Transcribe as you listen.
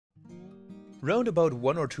Round about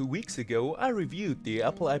 1 or 2 weeks ago, I reviewed the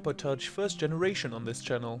Apple iPod Touch first generation on this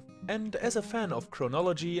channel. And as a fan of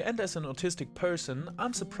chronology and as an autistic person,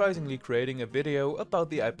 I'm surprisingly creating a video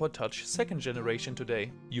about the iPod Touch second generation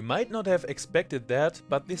today. You might not have expected that,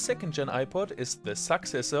 but the second gen iPod is the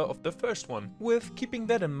successor of the first one. With keeping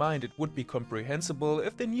that in mind, it would be comprehensible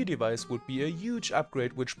if the new device would be a huge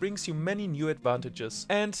upgrade which brings you many new advantages.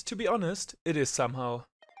 And to be honest, it is somehow.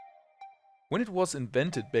 When it was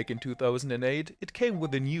invented back in 2008, it came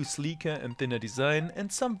with a new sleeker and thinner design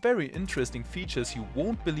and some very interesting features you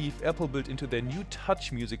won't believe Apple built into their new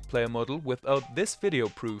Touch music player model without this video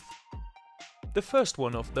proof. The first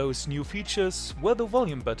one of those new features were the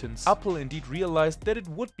volume buttons. Apple indeed realized that it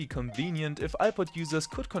would be convenient if iPod users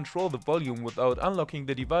could control the volume without unlocking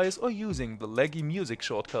the device or using the laggy music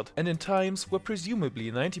shortcut. And in times where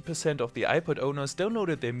presumably 90% of the iPod owners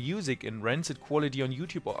downloaded their music in rancid quality on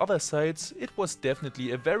YouTube or other sites, it was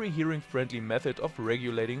definitely a very hearing-friendly method of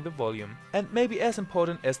regulating the volume. And maybe as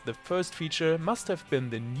important as the first feature must have been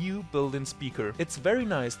the new built-in speaker. It's very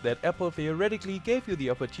nice that Apple theoretically gave you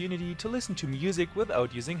the opportunity to listen to music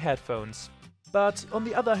without using headphones. But on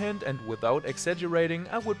the other hand, and without exaggerating,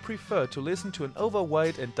 I would prefer to listen to an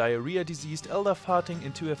overweight and diarrhea-diseased elder farting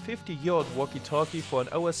into a 50-yard walkie-talkie for an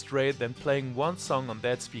hour straight than playing one song on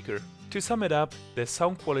that speaker. To sum it up, the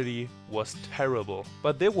sound quality was terrible,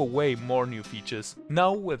 but there were way more new features.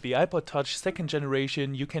 Now with the iPod Touch second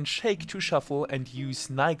generation, you can shake to shuffle and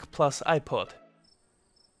use Nike Plus iPod.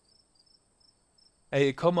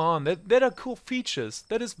 Hey, come on, that are cool features.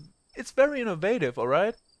 It's very innovative,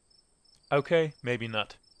 alright? Okay, maybe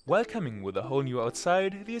not. Welcoming with a whole new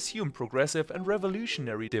outside, the assumed progressive and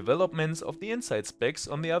revolutionary developments of the inside specs,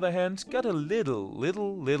 on the other hand, got a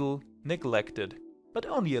little neglected. But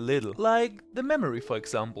only a little. Like the memory, for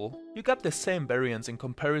example. You got the same variance in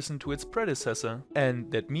comparison to its predecessor. And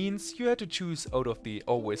that means you had to choose out of the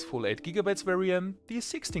always full 8GB variant, the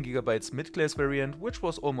 16GB mid-class variant, which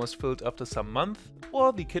was almost filled after some month,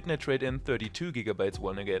 or the Kidnet trade-in 32GB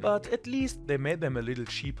one again. But at least they made them a little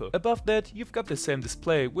cheaper. Above that, you've got the same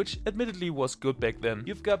display, which admittedly was good back then.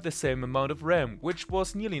 You've got the same amount of RAM, which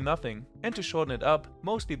was nearly nothing. And to shorten it up,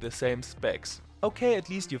 mostly the same specs. Okay, at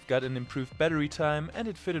least you've got an improved battery time and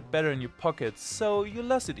it fitted better in your pockets, so you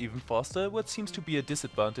lost it even faster, what seems to be a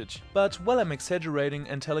disadvantage. But while I'm exaggerating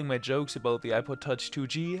and telling my jokes about the iPod Touch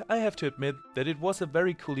 2G, I have to admit that it was a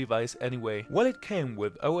very cool device anyway. While it came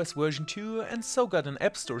with OS version 2 and so got an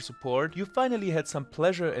App Store support, you finally had some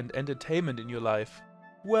pleasure and entertainment in your life.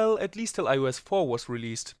 Well, at least till iOS 4 was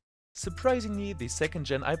released. Surprisingly, the second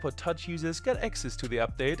gen iPod Touch users got access to the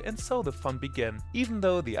update and so the fun began. Even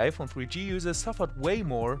though the iPhone 3G users suffered way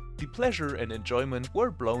more, the pleasure and enjoyment were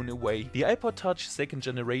blown away. The iPod Touch second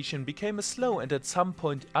generation became a slow and at some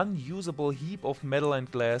point unusable heap of metal and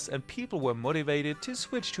glass, and people were motivated to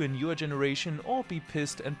switch to a newer generation or be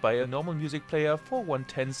pissed and buy a normal music player for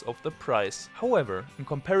 1/10 of the price. However, in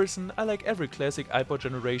comparison, I like every classic iPod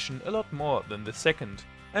generation a lot more than the second.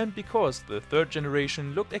 And because the third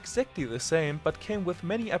generation looked exactly the same but came with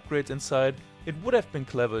many upgrades inside, it would have been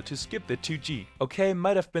clever to skip the 2G. Okay,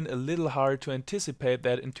 might have been a little hard to anticipate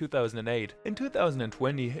that in 2008. In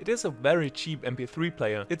 2020, it is a very cheap MP3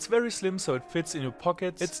 player. It's very slim so it fits in your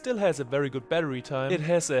pockets, it still has a very good battery time, it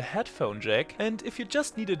has a headphone jack, and if you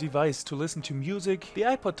just need a device to listen to music, the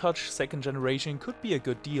iPod Touch second generation could be a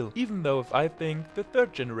good deal, even though if I think the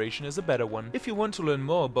third generation is a better one. If you want to learn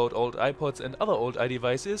more about old iPods and other old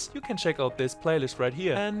iDevices, you can check out this playlist right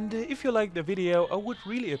here. And if you liked the video, I would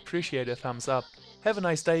really appreciate a thumbs up. Have a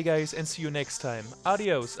nice day guys and see you next time.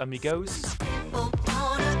 Adios amigos.